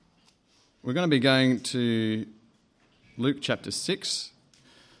We're going to be going to Luke chapter 6.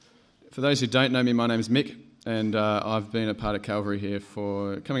 For those who don't know me, my name is Mick, and I've been a part of Calvary here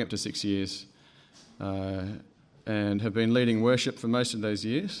for coming up to 6 years, and have been leading worship for most of those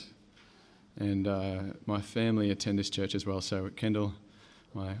years. And my family attend this church as well, so Kendall,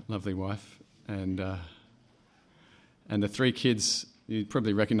 my lovely wife, and the three kids, you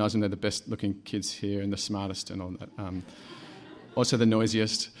probably recognise them, they're the best looking kids here and the smartest and all that. Also the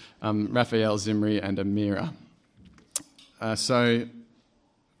noisiest, Raphael, Zimri and Amira.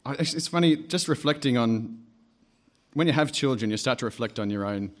 It's funny, just reflecting on, when you have children, you start to reflect on your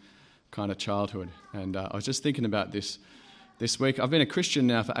own kind of childhood. And I was just thinking about this week. I've been a Christian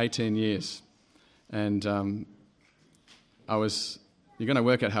now for 18 years. And you're going to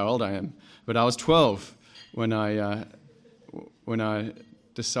work out how old I am, but I was 12 when I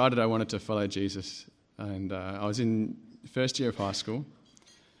decided I wanted to follow Jesus. And I was in first year of high school,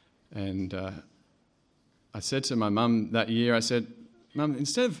 and I said to my mum that year, I said, "Mum,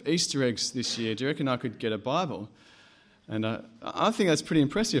 instead of Easter eggs this year, do you reckon I could get a Bible?" And I think that's pretty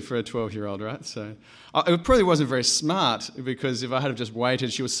impressive for a 12-year-old, right? So it probably wasn't very smart, because if I had just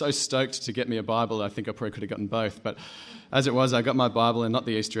waited, she was so stoked to get me a Bible, I think I probably could have gotten both. But as it was, I got my Bible and not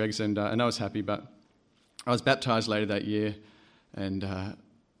the Easter eggs, and I was happy. But I was baptised later that year, and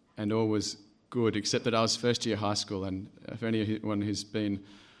all was good, except that I was first year high school, and for anyone who's been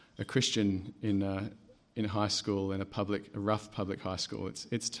a Christian in high school, in a rough public high school,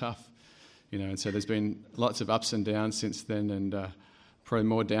 it's tough. You know, and so there's been lots of ups and downs since then, and probably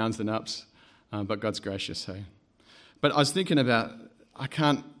more downs than ups, but God's gracious, hey. But I was thinking about,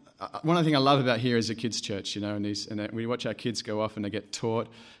 one of the things I love about here is a kids' church, you know, and we watch our kids go off and they get taught,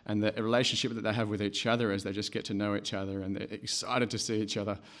 and the relationship that they have with each other as they just get to know each other, and they're excited to see each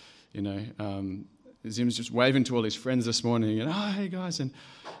other, you know. Zim's just waving to all his friends this morning, and, "Oh, hey guys," and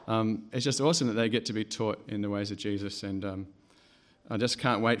it's just awesome that they get to be taught in the ways of Jesus, and I just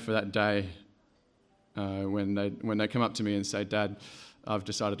can't wait for that day when they come up to me and say, "Dad, I've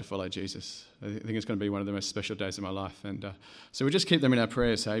decided to follow Jesus." I think it's going to be one of the most special days of my life, and so we just keep them in our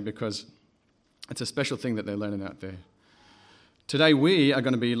prayers, hey, because it's a special thing that they're learning out there. Today we are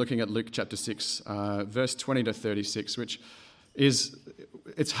going to be looking at Luke chapter 6, verse 20 to 36, which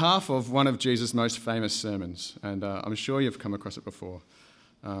it's half of one of Jesus' most famous sermons, and I'm sure you've come across it before.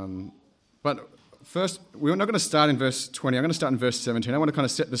 But first, we're not going to start in verse 20. I'm going to start in verse 17. I want to kind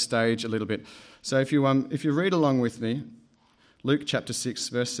of set the stage a little bit. So if you read along with me, Luke chapter 6,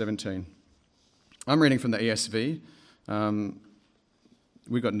 verse 17. I'm reading from the ESV.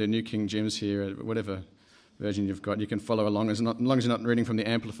 We've got the New King James here, whatever version you've got. You can follow along. As long as you're not reading from the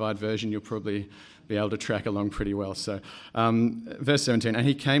Amplified version, you'll probably be able to track along pretty well. So verse 17, and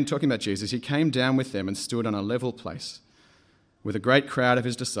he came, talking about Jesus, he came down with them and stood on a level place, with a great crowd of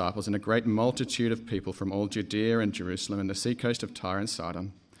his disciples and a great multitude of people from all Judea and Jerusalem and the seacoast of Tyre and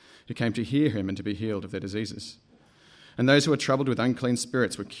Sidon, who came to hear him and to be healed of their diseases. And those who were troubled with unclean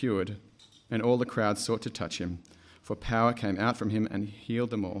spirits were cured, and all the crowd sought to touch him, for power came out from him and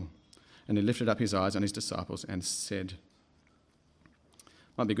healed them all. And he lifted up his eyes on his disciples and said,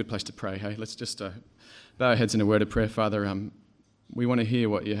 might be a good place to pray, hey? Let's just bow our heads in a word of prayer. Father, we want to hear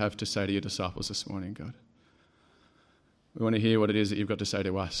what you have to say to your disciples this morning, God. We want to hear what it is that you've got to say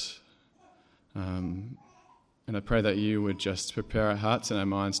to us. And I pray that you would just prepare our hearts and our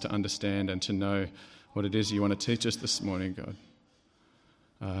minds to understand and to know what it is you want to teach us this morning,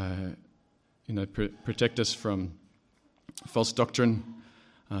 God. Protect us from false doctrine,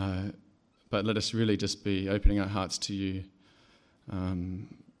 but let us really just be opening our hearts to you.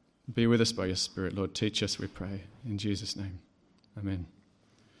 Be with us by your Spirit, Lord. Teach us, we pray. In Jesus' name, amen.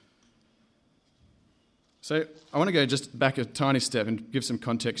 So I want to go just back a tiny step and give some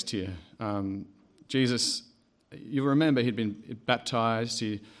context here. Jesus, you remember he'd been baptised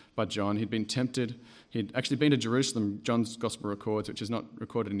by John. He'd been tempted. He'd actually been to Jerusalem. John's Gospel records, which is not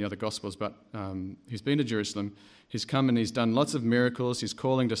recorded in the other Gospels, but he's been to Jerusalem. He's come and he's done lots of miracles. He's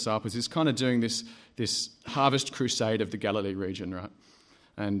calling disciples. He's kind of doing this harvest crusade of the Galilee region, right?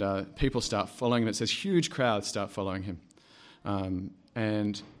 And people start following him. It says huge crowds start following him.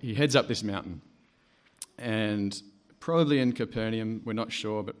 And he heads up this mountain. And probably in Capernaum, we're not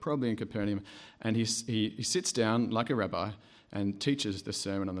sure, but probably in Capernaum. And he sits down like a rabbi and teaches the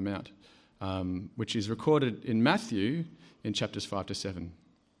Sermon on the Mount, which is recorded in Matthew in chapters 5 to 7.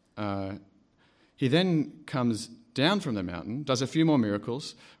 He then comes down from the mountain, does a few more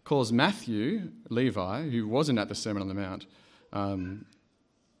miracles, calls Matthew, Levi, who wasn't at the Sermon on the Mount,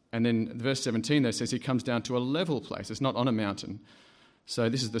 and then verse 17 there says he comes down to a level place. It's not on a mountain. So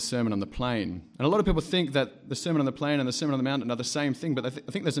this is the Sermon on the Plain. And a lot of people think that the Sermon on the Plain and the Sermon on the Mount are the same thing, but I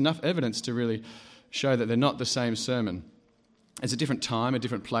think there's enough evidence to really show that they're not the same sermon. It's a different time, a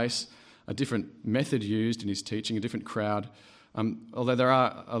different place, a different method used in his teaching, a different crowd. Although there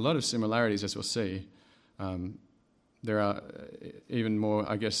are a lot of similarities, as we'll see, there are even more,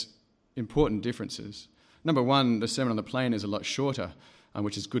 I guess, important differences. Number one, the Sermon on the Plain is a lot shorter,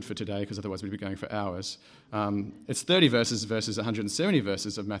 which is good for today because otherwise we'd be going for hours. It's 30 verses versus 170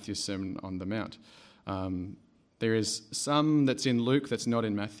 verses of Matthew's Sermon on the Mount. There is some that's in Luke that's not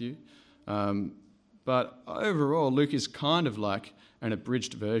in Matthew. But overall, Luke is kind of like an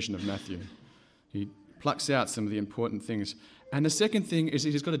abridged version of Matthew. He plucks out some of the important things. And the second thing is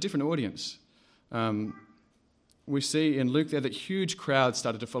he's got a different audience. We see in Luke there that huge crowds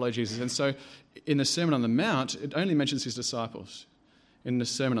started to follow Jesus. And so in the Sermon on the Mount, it only mentions his disciples. In the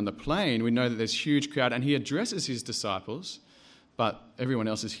Sermon on the Plain, we know that there's a huge crowd, and he addresses his disciples, but everyone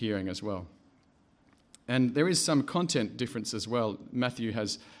else is hearing as well. And there is some content difference as well. Matthew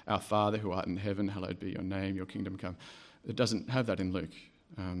has, "Our Father who art in heaven, hallowed be your name, your kingdom come." It doesn't have that in Luke.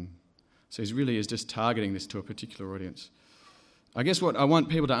 So he really is just targeting this to a particular audience. I guess what I want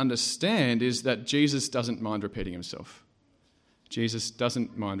people to understand is that Jesus doesn't mind repeating himself. Jesus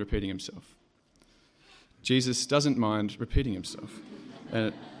doesn't mind repeating himself. Jesus doesn't mind repeating himself.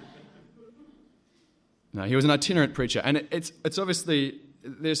 No, he was an itinerant preacher. And it's obviously,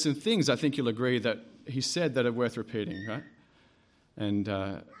 there's some things I think you'll agree that he said that are worth repeating, right?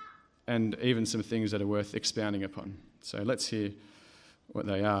 And even some things that are worth expounding upon. So let's hear what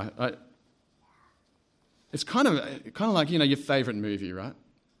they are. It's kind of like, your favourite movie, right?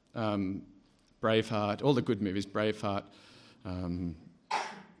 Braveheart, all the good movies, Braveheart,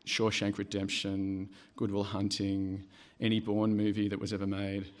 Shawshank Redemption, Good Will Hunting, any Bourne movie that was ever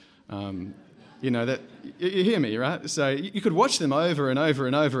made. That you hear me, right? So you could watch them over and over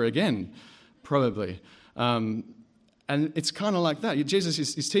and over again, probably. And it's kind of like that. Jesus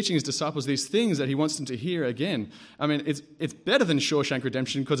is teaching his disciples these things that he wants them to hear again. I mean, it's better than Shawshank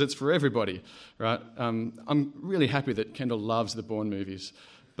Redemption because it's for everybody, right? I'm really happy that Kendall loves the Bourne movies,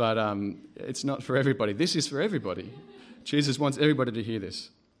 but it's not for everybody. This is for everybody. Jesus wants everybody to hear this.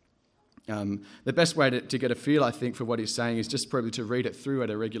 The best way to get a feel, I think, for what he's saying is just probably to read it through at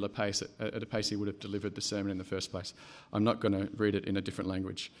a regular pace, at a pace he would have delivered the sermon in the first place. I'm not going to read it in a different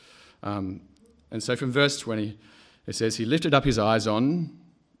language. And so from verse 20, it says, "He lifted up his eyes on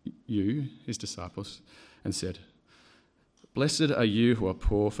you, his disciples, and said, 'Blessed are you who are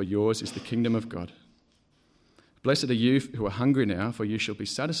poor, for yours is the kingdom of God. Blessed are you who are hungry now, for you shall be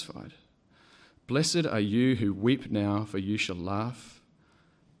satisfied. Blessed are you who weep now, for you shall laugh.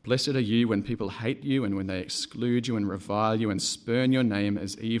 Blessed are you when people hate you and when they exclude you and revile you and spurn your name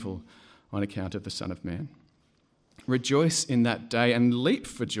as evil on account of the Son of Man. Rejoice in that day and leap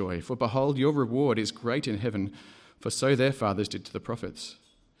for joy, for behold, your reward is great in heaven, for so their fathers did to the prophets.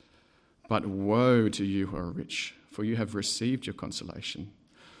 But woe to you who are rich, for you have received your consolation.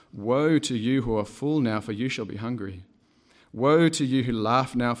 Woe to you who are full now, for you shall be hungry. Woe to you who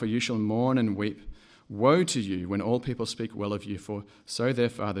laugh now, for you shall mourn and weep. Woe to you when all people speak well of you, for so their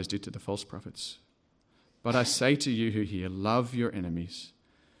fathers did to the false prophets. But I say to you who hear, love your enemies.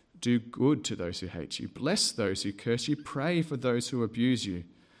 Do good to those who hate you. Bless those who curse you. Pray for those who abuse you.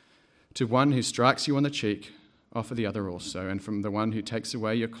 To one who strikes you on the cheek, offer the other also. And from the one who takes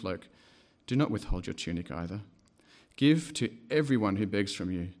away your cloak, do not withhold your tunic either. Give to everyone who begs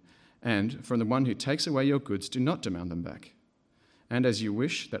from you. And from the one who takes away your goods, do not demand them back. And as you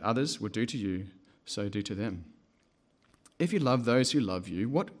wish that others would do to you, so do to them. If you love those who love you,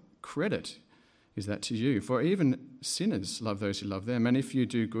 what credit is that to you? For even sinners love those who love them. And if you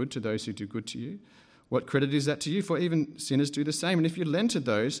do good to those who do good to you, what credit is that to you? For even sinners do the same. And if you lend to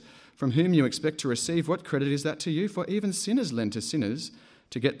those from whom you expect to receive, what credit is that to you? For even sinners lend to sinners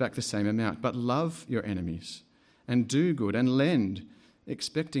to get back the same amount. But love your enemies and do good and lend,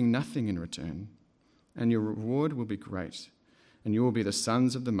 expecting nothing in return. And your reward will be great, and you will be the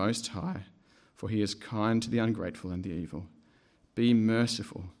sons of the Most High, for he is kind to the ungrateful and the evil. Be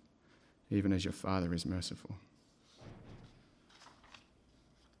merciful, even as your Father is merciful.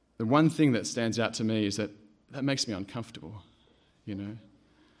 The one thing that stands out to me is that makes me uncomfortable,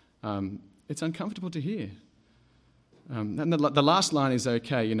 It's uncomfortable to hear. And the last line is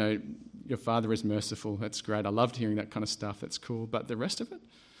okay, your Father is merciful. That's great. I loved hearing that kind of stuff. That's cool. But the rest of it?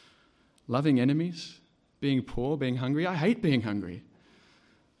 Loving enemies, being poor, being hungry. I hate being hungry.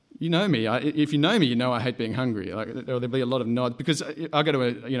 You know me. If you know me, you know I hate being hungry. There'll be a lot of nods because I go to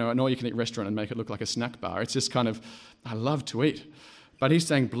an all-you-can-eat restaurant and make it look like a snack bar. It's just kind of, I love to eat. But he's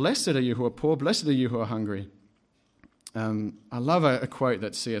saying, blessed are you who are poor, blessed are you who are hungry. I love a quote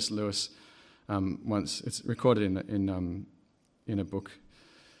that C.S. Lewis once, it's recorded in a book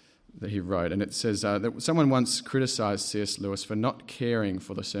that he wrote, and it says that someone once criticised C.S. Lewis for not caring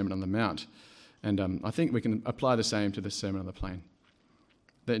for the Sermon on the Mount, and I think we can apply the same to the Sermon on the Plain.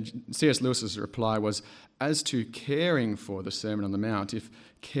 That C.S. Lewis's reply was, as to caring for the Sermon on the Mount, if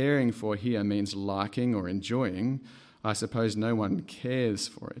caring for here means liking or enjoying, I suppose no one cares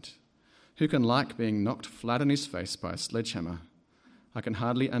for it. Who can like being knocked flat on his face by a sledgehammer? I can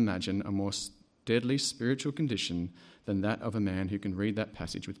hardly imagine a more deadly spiritual condition than that of a man who can read that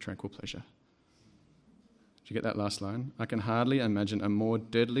passage with tranquil pleasure. Did you get that last line? I can hardly imagine a more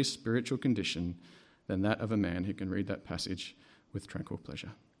deadly spiritual condition than that of a man who can read that passage with tranquil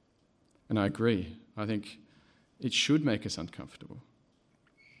pleasure. And I agree. I think it should make us uncomfortable.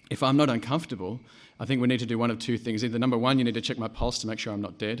 If I'm not uncomfortable, I think we need to do one of two things. Either number one, you need to check my pulse to make sure I'm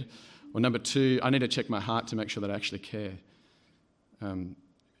not dead, or number two, I need to check my heart to make sure that I actually care.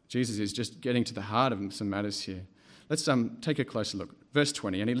 Jesus is just getting to the heart of some matters here. Let's take a closer look. Verse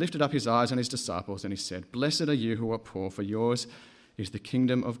 20, and he lifted up his eyes on his disciples and he said, Blessed are you who are poor, for yours is the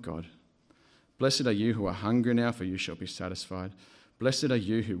kingdom of God. Blessed are you who are hungry now, for you shall be satisfied. Blessed are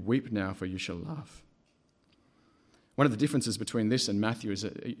you who weep now, for you shall laugh. One of the differences between this and Matthew is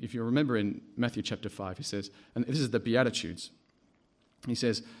that if you remember in Matthew chapter 5, he says, and this is the Beatitudes, he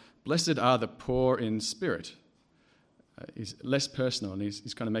says, Blessed are the poor in spirit. He's less personal and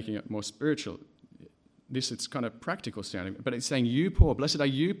he's kind of making it more spiritual. This, it's kind of practical sounding, but it's saying, you poor, blessed are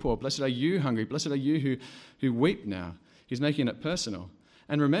you poor, blessed are you hungry, blessed are you who weep now. He's making it personal.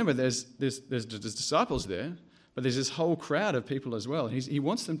 And remember, there's disciples there, but there's this whole crowd of people as well. He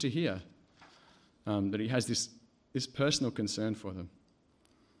wants them to hear that he has this personal concern for them.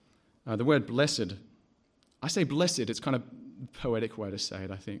 The word blessed, I say blessed, it's kind of a poetic way to say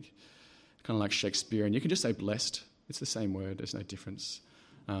it, I think. Kind of like Shakespearean. You can just say blessed. It's the same word. There's no difference.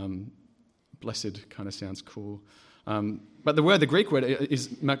 Blessed kind of sounds cool. But the Greek word is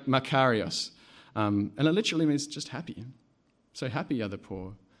makarios, and it literally means just happy. So happy are the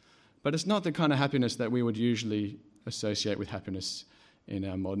poor. But it's not the kind of happiness that we would usually associate with happiness in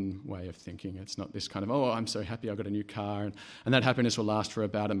our modern way of thinking. It's not this kind of, oh, I'm so happy I got a new car, and that happiness will last for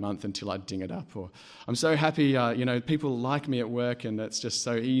about a month until I ding it up. Or I'm so happy, people like me at work and it's just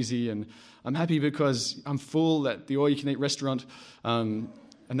so easy, and I'm happy because I'm full at the all-you-can-eat restaurant, and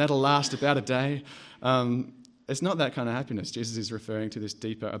that'll last about a day. It's not that kind of happiness. Jesus is referring to this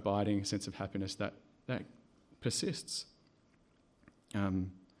deeper, abiding sense of happiness that persists.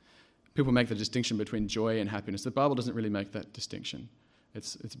 People make the distinction between joy and happiness. The Bible doesn't really make that distinction.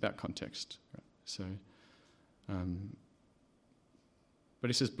 It's about context. Right? So, but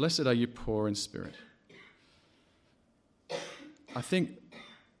he says, "Blessed are you poor in spirit." I think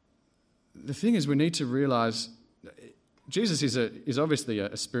the thing is, we need to realize Jesus is obviously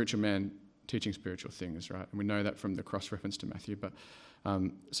a spiritual man teaching spiritual things, right? And we know that from the cross-reference to Matthew. But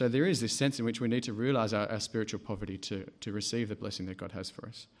so there is this sense in which we need to realize our spiritual poverty to receive the blessing that God has for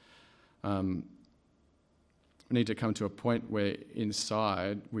us. We need to come to a point where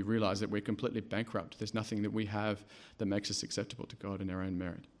inside we realize that we're completely bankrupt. There's nothing that we have that makes us acceptable to God in our own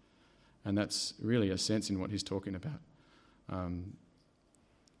merit. And that's really a sense in what he's talking about.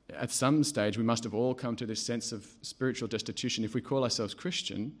 At some stage, we must have all come to this sense of spiritual destitution. If we call ourselves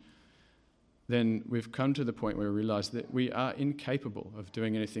Christian, then we've come to the point where we realize that we are incapable of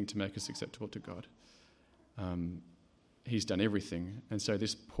doing anything to make us acceptable to God. He's done everything. And so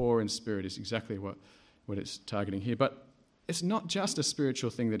this poor in spirit is exactly what it's targeting here. But it's not just a spiritual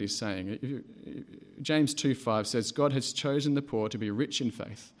thing that he's saying. James 2:5 says, God has chosen the poor to be rich in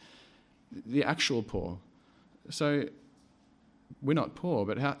faith, the actual poor. So we're not poor,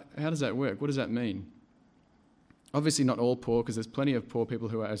 but how does that work? What does that mean? Obviously not all poor, because there's plenty of poor people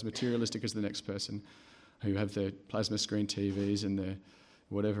who are as materialistic as the next person, who have their plasma screen TVs and their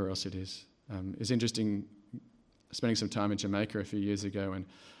whatever else it is. It's interesting spending some time in Jamaica a few years ago,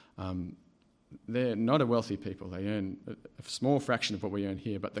 and they're not a wealthy people. They earn a small fraction of what we earn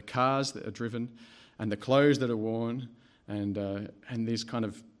here, but the cars that are driven and the clothes that are worn and these kind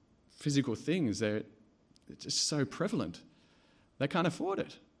of physical things, they're just so prevalent. They can't afford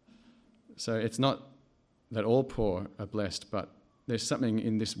it. So it's not that all poor are blessed, but there's something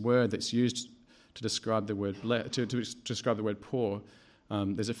in this word that's used to describe the word to describe the word poor.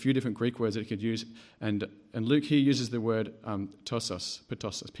 There's a few different Greek words that you could use, and Luke here uses the word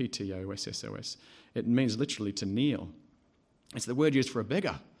ptosos, P-T-O-S-S-O-S. It means literally to kneel. It's the word used for a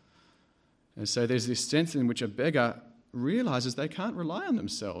beggar. And so there's this sense in which a beggar realizes they can't rely on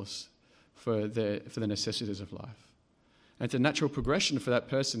themselves for the necessities of life. And it's a natural progression for that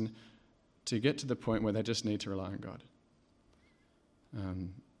person to get to the point where they just need to rely on God.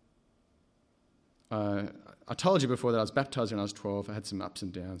 I told you before that I was baptised when I was 12. I had some ups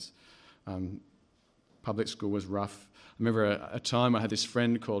and downs. Public school was rough. I remember a time I had this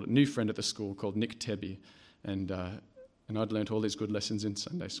new friend at the school called Nick Tebby, and I'd learnt all these good lessons in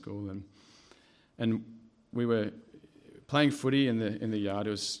Sunday school, and we were playing footy in the yard.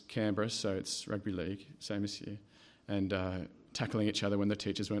 It was Canberra, so it's rugby league, same as here, and tackling each other when the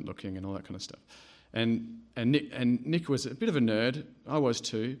teachers weren't looking and all that kind of stuff. And Nick was a bit of a nerd. I was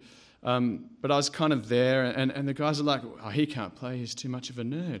too. But I was kind of there, and the guys are like, oh, he can't play, he's too much of a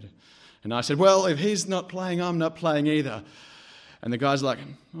nerd. And I said, well, if he's not playing, I'm not playing either. And the guys are like,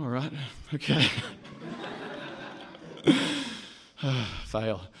 all right, okay.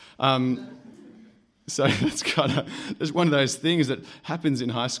 Fail. So it's one of those things that happens in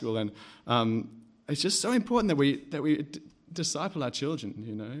high school, and it's just so important that we disciple our children,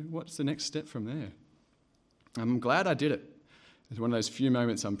 you know. What's the next step from there? I'm glad I did it. It's one of those few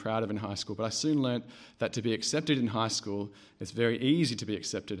moments I'm proud of in high school, but I soon learnt that to be accepted in high school, it's very easy to be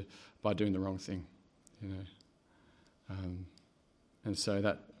accepted by doing the wrong thing, you know. And so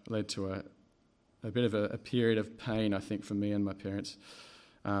that led to a bit of a period of pain, I think, for me and my parents.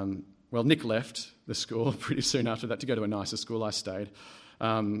 Well, Nick left the school pretty soon after that to go to a nicer school. I stayed.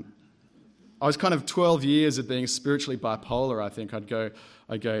 I was kind of 12 years of being spiritually bipolar, I think. I'd go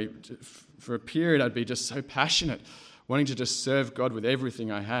for a period, I'd be just so passionate, wanting to just serve God with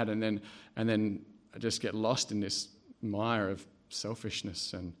everything I had, and then I just get lost in this mire of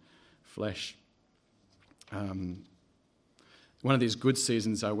selfishness and flesh. One of these good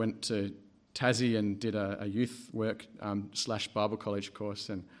seasons, I went to Tassie and did a youth work / Bible college course,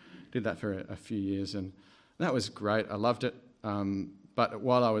 and did that for a few years, and that was great. I loved it. But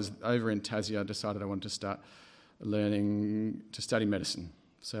while I was over in Tassie, I decided I wanted to start learning to study medicine.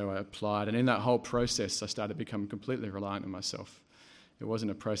 So I applied, and in that whole process, I started becoming completely reliant on myself. It wasn't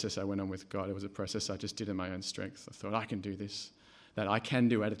a process I went on with God. It was a process I just did in my own strength. I thought, I can do this. That I can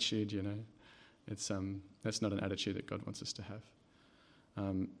do attitude, you know. That's not an attitude that God wants us to have.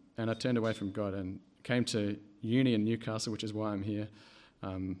 And I turned away from God and came to uni in Newcastle, which is why I'm here,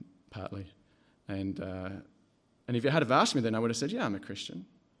 partly. And if you had have asked me then, I would have said, yeah, I'm a Christian,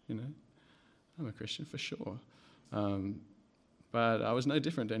 you know. I'm a Christian for sure. But I was no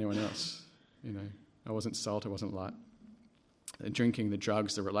different to anyone else, you know. I wasn't salt, I wasn't light. The drinking, the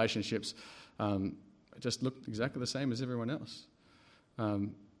drugs, the relationships, I just looked exactly the same as everyone else.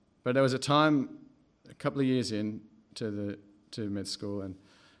 But there was a time, a couple of years in to med school, and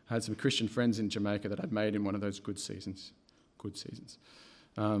I had some Christian friends in Jamaica that I'd made in one of those good seasons.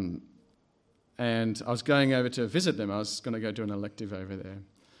 And I was going over to visit them. I was going to go do an elective over there.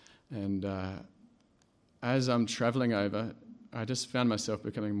 And as I'm travelling over, I just found myself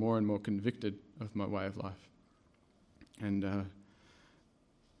becoming more and more convicted of my way of life. And,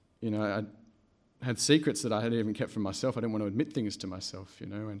 you know, I had secrets that I had even kept from myself. I didn't want to admit things to myself, you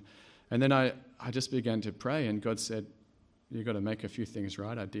know. And then I just began to pray, and God said, you've got to make a few things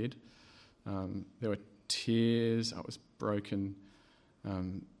right. I did. There were tears. I was broken.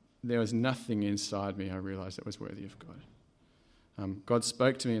 There was nothing inside me, I realised, that was worthy of God. God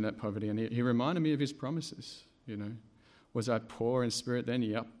spoke to me in that poverty, and he reminded me of his promises, you know. Was I poor in spirit then?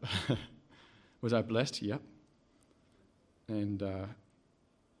 Yep. Was I blessed? Yep. And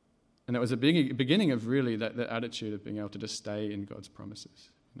it was a beginning of really that attitude of being able to just stay in God's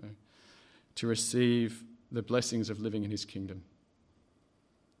promises, you know, to receive the blessings of living in his kingdom.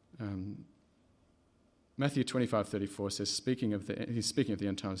 Matthew 25:34 says, he's speaking of the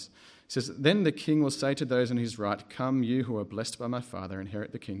end times, he says, then the king will say to those on his right, come, you who are blessed by my Father,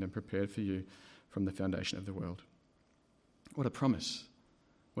 inherit the kingdom prepared for you from the foundation of the world. What a promise.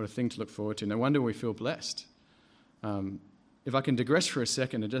 What a thing to look forward to. No wonder we feel blessed. If I can digress for a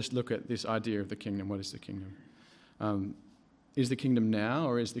second and just look at this idea of the kingdom, what is the kingdom? Is the kingdom now,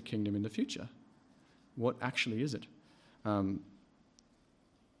 or is the kingdom in the future? What actually is it? There's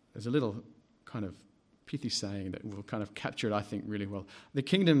a little kind of pithy saying that will kind of capture it, I think, really well. The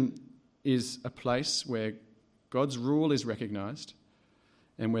kingdom is a place where God's rule is recognised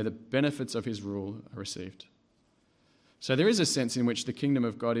and where the benefits of his rule are received. So there is a sense in which the kingdom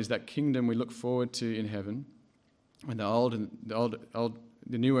of God is that kingdom we look forward to in heaven, when the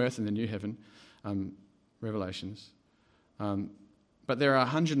new earth and the new heaven, Revelations. But there are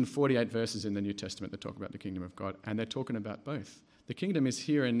 148 verses in the New Testament that talk about the kingdom of God, and they're talking about both. The kingdom is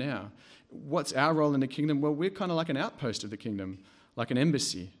here and now. What's our role in the kingdom? Well, we're kind of like an outpost of the kingdom, like an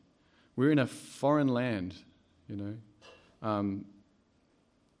embassy. We're in a foreign land, you know.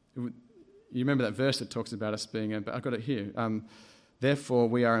 You remember that verse that talks about us being, I've got it here. Therefore,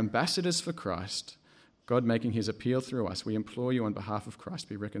 we are ambassadors for Christ, God making his appeal through us, we implore you on behalf of Christ,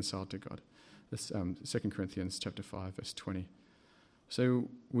 be reconciled to God. That's 2 Corinthians chapter 5, verse 20. So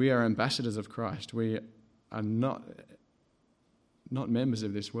we are ambassadors of Christ. We are not members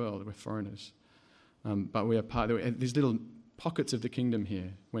of this world. We're foreigners. But we are part of these little pockets of the kingdom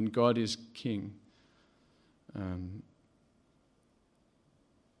here when God is king.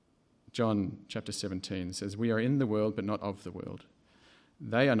 John chapter 17 says, we are in the world but not of the world.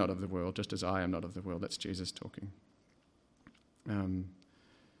 They are not of the world, just as I am not of the world. That's Jesus talking. And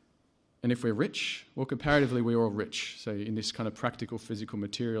if we're rich, well, comparatively, we're all rich. So in this kind of practical, physical,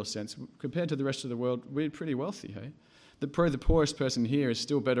 material sense, compared to the rest of the world, we're pretty wealthy, hey? Probably the poorest person here is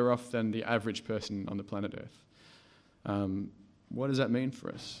still better off than the average person on the planet Earth. What does that mean for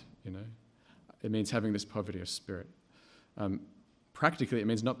us? It means having this poverty of spirit. Practically, it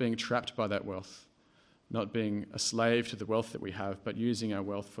means not being trapped by that wealth, not being a slave to the wealth that we have, but using our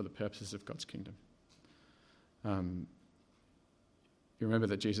wealth for the purposes of God's kingdom. You remember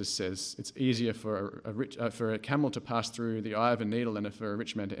that Jesus says it's easier for a camel to pass through the eye of a needle than for a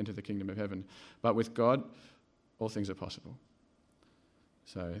rich man to enter the kingdom of heaven. But with God, all things are possible.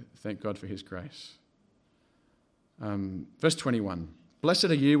 So thank God for his grace. Verse 21. Blessed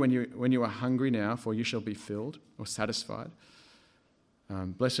are you when you are hungry now, for you shall be filled or satisfied.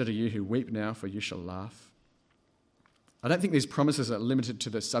 Blessed are you who weep now, for you shall laugh. I don't think these promises are limited to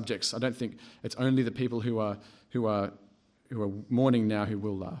the subjects. I don't think it's only the people who are mourning now who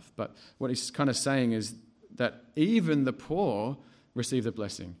will laugh. But what he's kind of saying is that even the poor receive the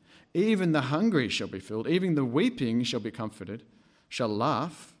blessing. Even the hungry shall be filled. Even the weeping shall be comforted, shall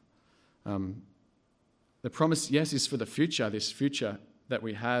laugh. The promise, yes, is for the future, this future that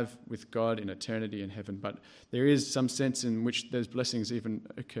we have with God in eternity in heaven. But there is some sense in which those blessings even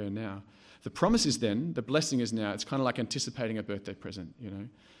occur now. The promise is then, the blessing is now. It's kind of like anticipating a birthday present,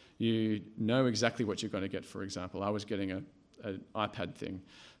 You know exactly what you're going to get, for example. I was getting an iPad thing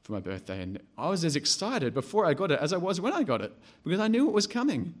for my birthday, and I was as excited before I got it as I was when I got it, because I knew it was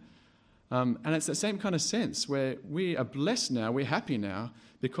coming. And it's the same kind of sense where we are blessed now, we're happy now,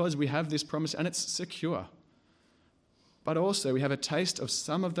 because we have this promise, and it's secure. But also we have a taste of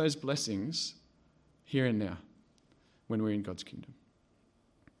some of those blessings here and now when we're in God's kingdom.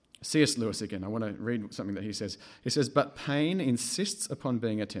 C.S. Lewis again, I want to read something that he says. He says, but pain insists upon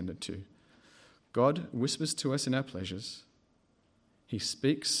being attended to. God whispers to us in our pleasures. He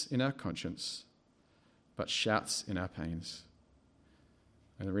speaks in our conscience, but shouts in our pains.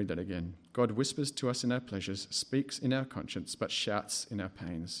 I'm going to read that again. God whispers to us in our pleasures, speaks in our conscience, but shouts in our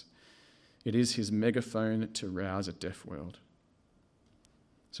pains. It is his megaphone to rouse a deaf world.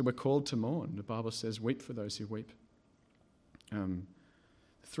 So we're called to mourn. The Bible says, weep for those who weep.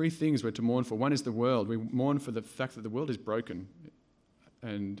 Three things we're to mourn for. One is the world. We mourn for the fact that the world is broken,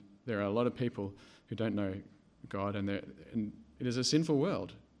 and there are a lot of people who don't know God, and it is a sinful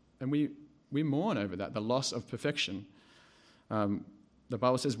world. And we mourn over that, the loss of perfection. The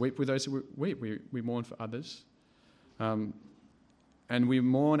Bible says, weep with those who weep. We mourn for others. And we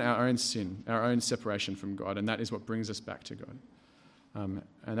mourn our own sin, our own separation from God, and that is what brings us back to God.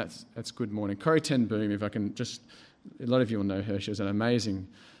 And that's good mourning. Corrie ten Boom, if I can just, a lot of you will know her. She was an amazing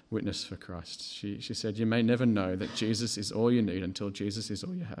witness for Christ. She said, you may never know that Jesus is all you need until Jesus is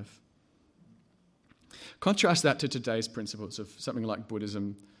all you have. Contrast that to today's principles of something like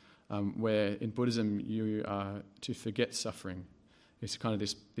Buddhism, where in Buddhism you are to forget suffering. It's kind of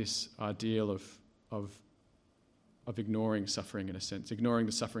this ideal of ignoring suffering in a sense, ignoring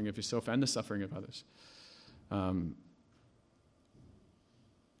the suffering of yourself and the suffering of others.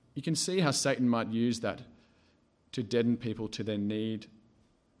 You can see how Satan might use that to deaden people to their need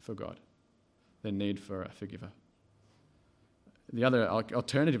for God, their need for a forgiver. The other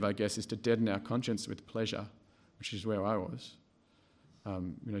alternative, I guess, is to deaden our conscience with pleasure, which is where I was.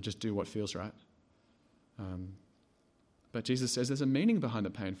 Just do what feels right. But Jesus says there's a meaning behind the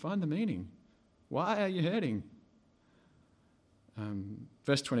pain. Find the meaning. Why are you hurting?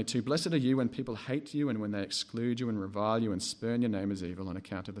 Verse 22, blessed are you when people hate you and when they exclude you and revile you and spurn your name as evil on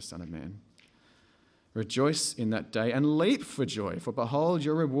account of the Son of Man. Rejoice in that day and leap for joy, for behold,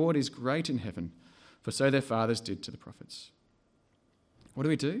 your reward is great in heaven, for so their fathers did to the prophets. What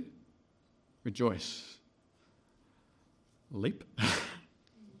do? Rejoice. Leap.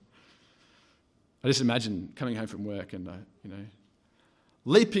 I just imagine coming home from work and,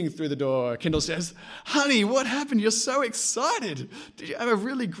 leaping through the door. Kendall says, honey, what happened? You're so excited. Did you have a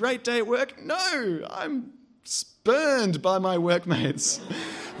really great day at work? No, I'm spurned by my workmates.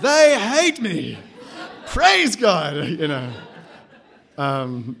 They hate me. Praise God,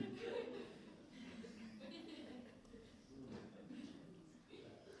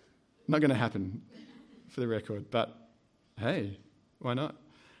 Not going to happen. for the record, but hey, why not?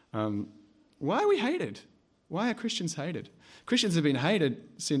 Why are we hated? Why are Christians hated? Christians have been hated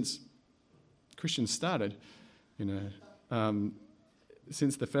since Christians started,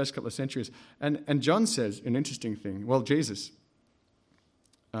 since the first couple of centuries. And John says an interesting thing. Well, Jesus,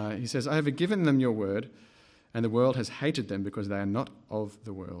 he says, I have given them your word, and the world has hated them because they are not of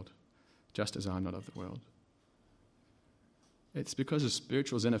the world, just as I'm not of the world. It's because of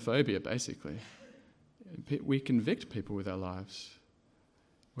spiritual xenophobia, basically. We convict people with our lives.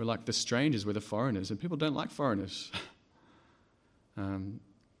 We're like the strangers, we're the foreigners, and people don't like foreigners.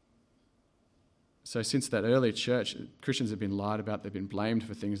 So since that early church, Christians have been lied about, they've been blamed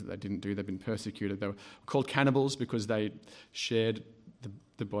for things that they didn't do, they've been persecuted. They were called cannibals because they shared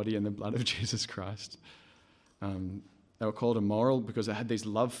the body and the blood of Jesus Christ. They were called immoral because they had these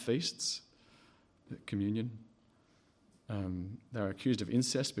love feasts, communion. They were accused of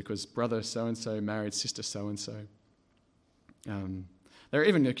incest because brother so-and-so married sister so-and-so. They were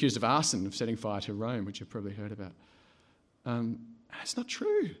even accused of arson, of setting fire to Rome, which you've probably heard about. It's not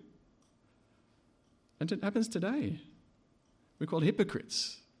true. And it happens today. We're called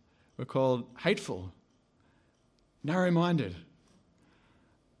hypocrites. We're called hateful, narrow-minded.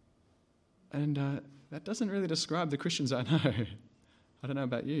 And that doesn't really describe the Christians I know. I don't know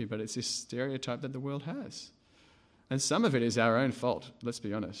about you, but it's this stereotype that the world has. And some of it is our own fault, let's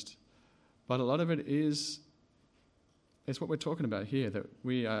be honest. But a lot of it is what we're talking about here, that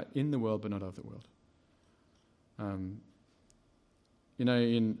we are in the world but not of the world.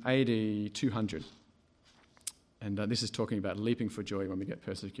 In AD 200, and this is talking about leaping for joy when we get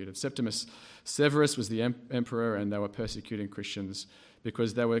persecuted. Septimus Severus was the emperor, and they were persecuting Christians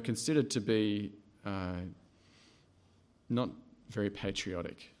because they were considered to be not very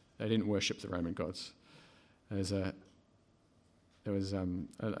patriotic. They didn't worship the Roman gods. There was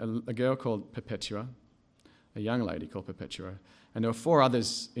a girl called Perpetua, a young lady called Perpetua, and there were 4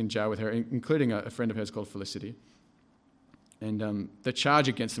 others in jail with her, including a friend of hers called Felicity. And the charge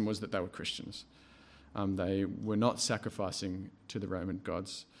against them was that they were Christians. They were not sacrificing to the Roman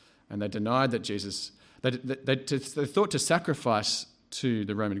gods, and they denied that Jesus. They thought to sacrifice to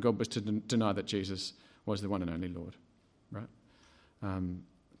the Roman god was to deny that Jesus was the one and only Lord. Right?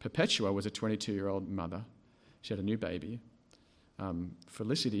 Perpetua was a 22-year-old mother. She had a new baby.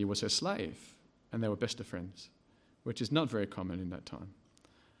 Felicity was her slave, and they were best of friends, which is not very common in that time.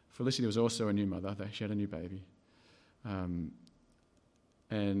 Felicity was also a new mother. She had a new baby. And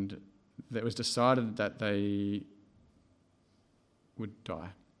it was decided that they would die.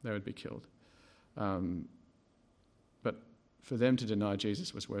 They would be killed. But for them to deny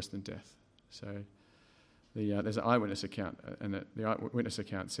Jesus was worse than death. So there's an eyewitness account, and the eyewitness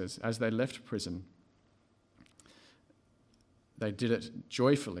account says, as they left prison, they did it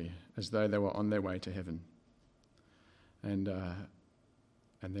joyfully, as though they were on their way to heaven. And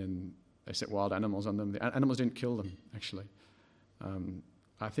then they set wild animals on them. The animals didn't kill them, actually.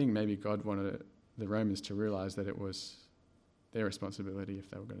 I think maybe God wanted the Romans to realise that it was their responsibility if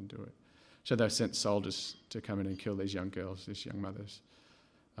they were going to do it. So they sent soldiers to come in and kill these young girls, these young mothers.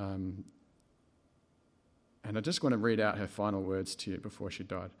 And I just want to read out her final words to you before she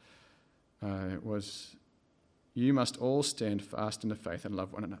died. It was, "You must all stand fast in the faith and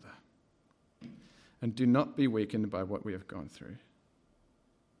love one another. And do not be weakened by what we have gone through."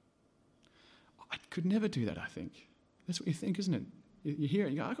 I could never do that, I think. That's what you think, isn't it? You hear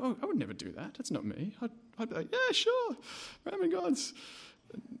it, you go, oh, I would never do that. That's not me. I'd be like, yeah, sure, Roman gods.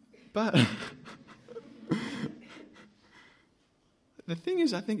 But the thing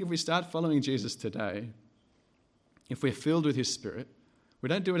is, I think if we start following Jesus today, if we're filled with his Spirit, we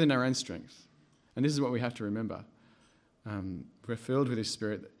don't do it in our own strength. And this is what we have to remember. We're filled with his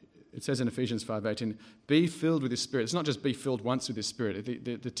Spirit. It says in Ephesians 5:18, be filled with his Spirit. It's not just be filled once with his Spirit.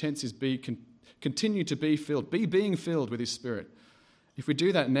 The tense is continue to be filled. Be being filled with his Spirit. If we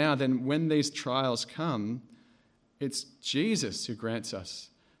do that now, then when these trials come, it's Jesus who grants us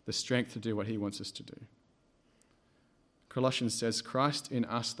the strength to do what he wants us to do. Colossians says, Christ in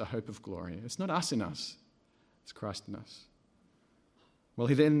us, the hope of glory. It's not us in us. It's Christ in us. Well,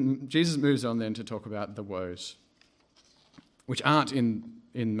 Jesus moves on then to talk about the woes, which aren't in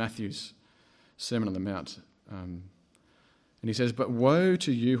Matthew's Sermon on the Mount. And he says, but woe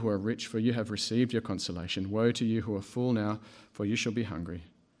to you who are rich, for you have received your consolation. Woe to you who are full now, for you shall be hungry.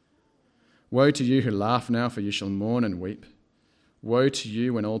 Woe to you who laugh now, for you shall mourn and weep. Woe to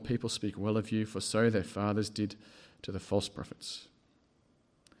you when all people speak well of you, for so their fathers did to the false prophets.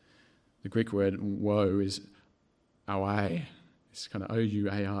 The Greek word woe is auai. It's kind of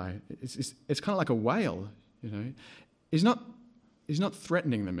O-U-A-I. It's kind of like a whale, you know. He's not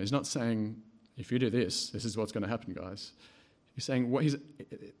threatening them. He's not saying, if you do this, this is what's going to happen, guys. He's saying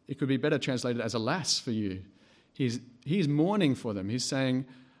it could be better translated as alas for you. He's mourning for them. He's saying,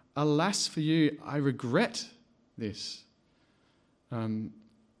 alas for you, I regret this.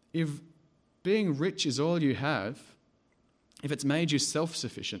 If being rich is all you have, if it's made you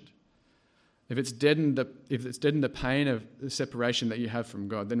self-sufficient, if it's deadened the pain of the separation that you have from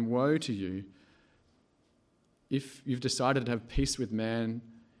God, then woe to you. If you've decided to have peace with man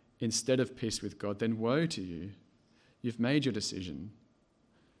instead of peace with God, then woe to you. You've made your decision.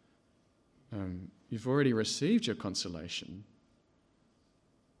 You've already received your consolation.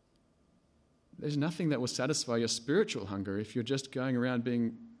 There's nothing that will satisfy your spiritual hunger if you're just going around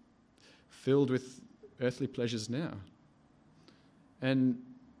being filled with earthly pleasures now. And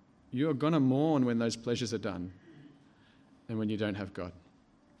you're going to mourn when those pleasures are done and when you don't have God.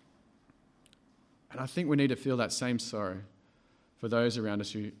 And I think we need to feel that same sorrow for those around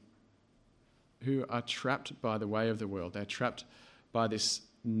us who are trapped by the way of the world. They're trapped by this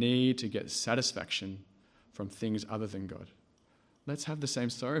need to get satisfaction from things other than God. Let's have the same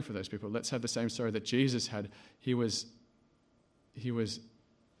sorrow for those people. Let's have the same sorrow that Jesus had. He was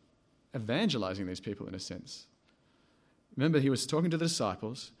evangelizing these people in a sense. Remember, he was talking to the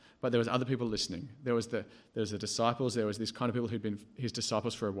disciples, but there was other people listening. There was the disciples. There was this kind of people who'd been his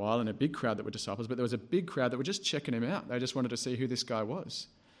disciples for a while, and a big crowd that were disciples. But there was a big crowd that were just checking him out. They just wanted to see who this guy was.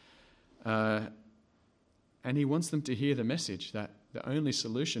 And he wants them to hear the message that the only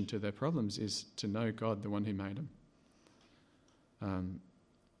solution to their problems is to know God, the one who made them.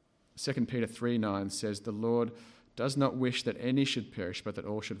 2 Peter 3:9 says, "The Lord does not wish that any should perish, but that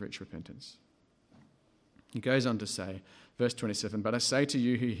all should reach repentance." He goes on to say, verse 27, "But I say to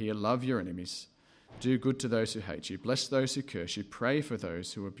you who hear, love your enemies, do good to those who hate you, bless those who curse you, pray for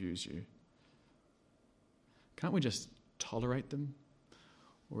those who abuse you." Can't we just tolerate them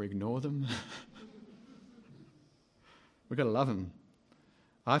or ignore them? We've got to love them.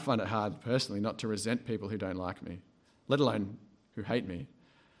 I find it hard personally not to resent people who don't like me, let alone who hate me.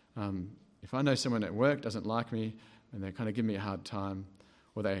 If I know someone at work doesn't like me and they kind of give me a hard time,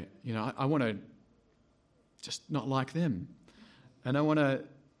 or I want to just not like them. And I want to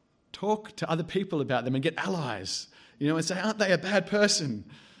talk to other people about them and get allies, and say, aren't they a bad person?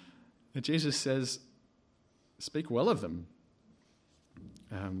 And Jesus says, speak well of them.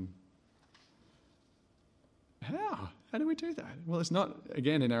 How? How do we do that? Well, it's not,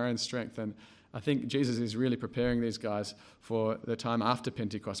 again, in our own strength. And I think Jesus is really preparing these guys for the time after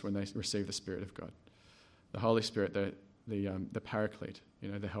Pentecost when they receive the Spirit of God. The Holy Spirit, the Paraclete,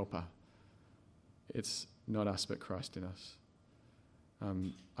 the Helper. It's not us, but Christ in us.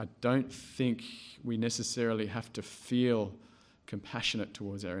 I don't think we necessarily have to feel compassionate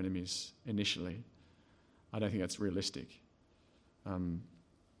towards our enemies initially. I don't think that's realistic.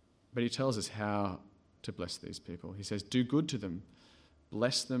 But he tells us how to bless these people. He says, do good to them,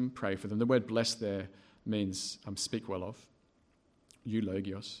 bless them, pray for them. The word bless there means speak well of,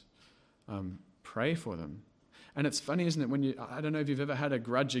 eulogios, pray for them. And it's funny, isn't it, I don't know if you've ever had a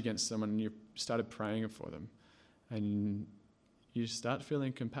grudge against someone and you started praying for them and you start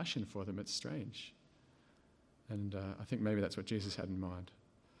feeling compassion for them. It's strange. And I think maybe that's what Jesus had in mind.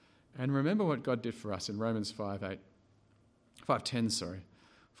 And remember what God did for us in Romans 5:10.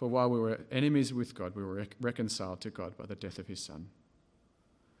 For while we were enemies with God, we were reconciled to God by the death of his Son.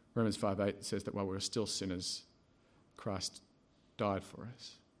 Romans 5:8 says that while we were still sinners, Christ died for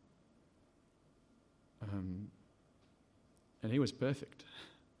us. And he was perfect.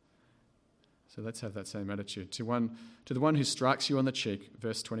 So let's have that same attitude. To the one who strikes you on the cheek,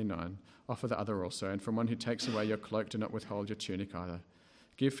 verse 29, offer the other also. And from one who takes away your cloak, do not withhold your tunic either.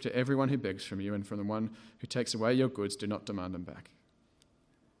 Give to everyone who begs from you, and from the one who takes away your goods, do not demand them back.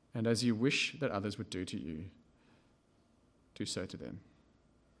 And as you wish that others would do to you, do so to them.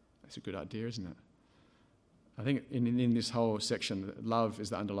 That's a good idea, isn't it? I think in this whole section, love is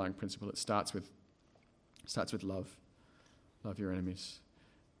the underlying principle. It starts with love. Love your enemies.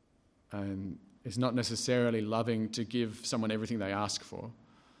 And it's not necessarily loving to give someone everything they ask for.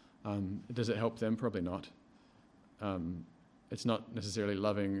 Does it help them? Probably not. It's not necessarily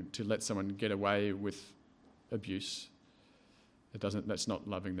loving to let someone get away with abuse. That's not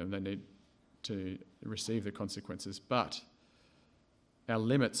loving them. They need to receive the consequences. But our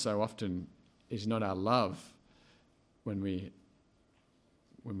limit so often is not our love when we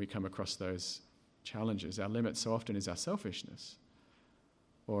come across those challenges. Our limit so often is our selfishness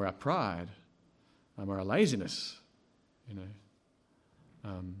or our pride or our laziness.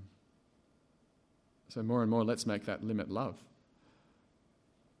 So more and more, let's make that limit love.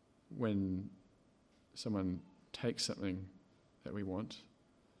 When someone takes something that we want,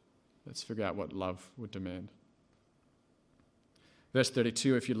 Let's figure out what love would demand. Verse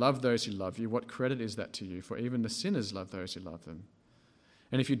 32, if you love those who love you, what credit is that to you? For even the sinners love those who love them.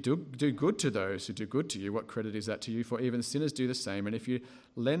 And if you do good to those who do good to you, what credit is that to you? For even sinners do the same. And if you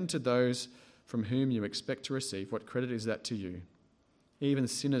lend to those from whom you expect to receive, what credit is that to you? Even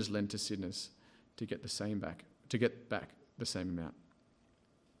sinners lend to sinners to get back the same amount.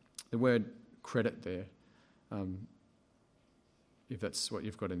 The word credit there, if that's what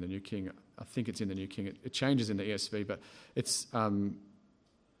you've got in the New King, I think it's in the New King. It changes in the ESV, but it's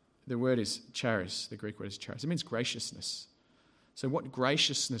the word is charis. The Greek word is charis. It means graciousness. So what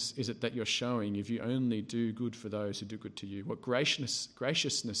graciousness is it that you're showing if you only do good for those who do good to you? What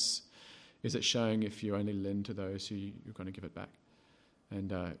graciousness is it showing if you only lend to those who you're going to give it back?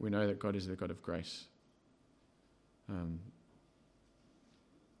 And we know that God is the God of grace.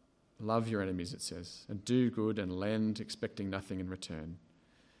 Love your enemies, it says, and do good and lend, expecting nothing in return.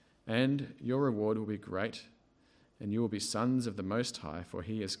 And your reward will be great, and you will be sons of the Most High, for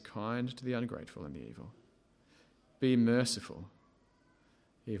he is kind to the ungrateful and the evil. Be merciful,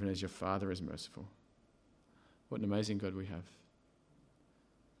 even as your Father is merciful. What an amazing God we have.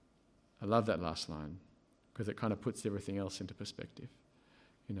 I love that last line, because it kind of puts everything else into perspective.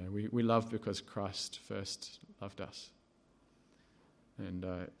 You know, we love because Christ first loved us. And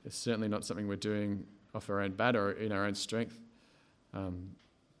it's certainly not something we're doing off our own bat or in our own strength. And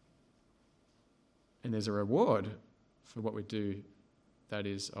there's a reward for what we do that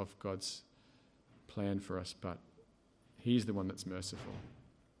is of God's plan for us, but he's the one that's merciful.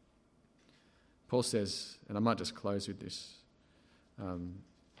 Paul says, and I might just close with this,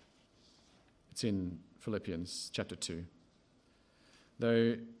 it's in Philippians chapter 2.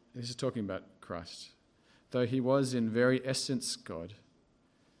 Though, this is talking about Christ, though he was in very essence God,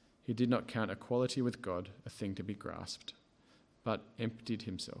 he did not count equality with God a thing to be grasped, but emptied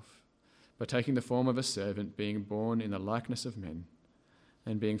himself, by taking the form of a servant, being born in the likeness of men,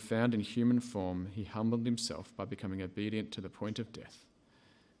 and being found in human form, he humbled himself by becoming obedient to the point of death,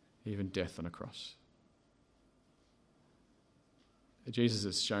 even death on a cross. Jesus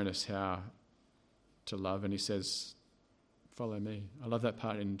has shown us how to love, and he says, follow me. I love that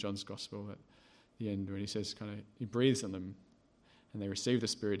part in John's Gospel at the end when he says, he breathes on them and they receive the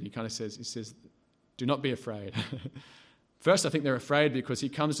Spirit. He says, do not be afraid. First, I think they're afraid because he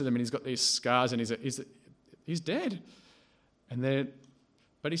comes to them and he's got these scars and he's dead.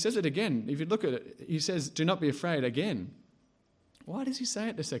 But he says it again. If you look at it, he says, do not be afraid again. Why does he say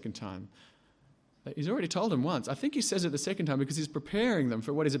it the second time? He's already told them once. I think he says it the second time because he's preparing them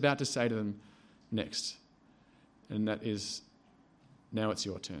for what he's about to say to them next. And that is, now it's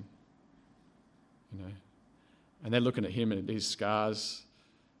your turn. You know, and they're looking at him and his scars,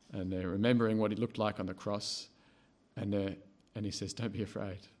 and they're remembering what he looked like on the cross, and he says, "Don't be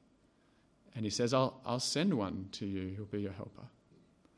afraid." And he says, "I'll send one to you who'll be your helper."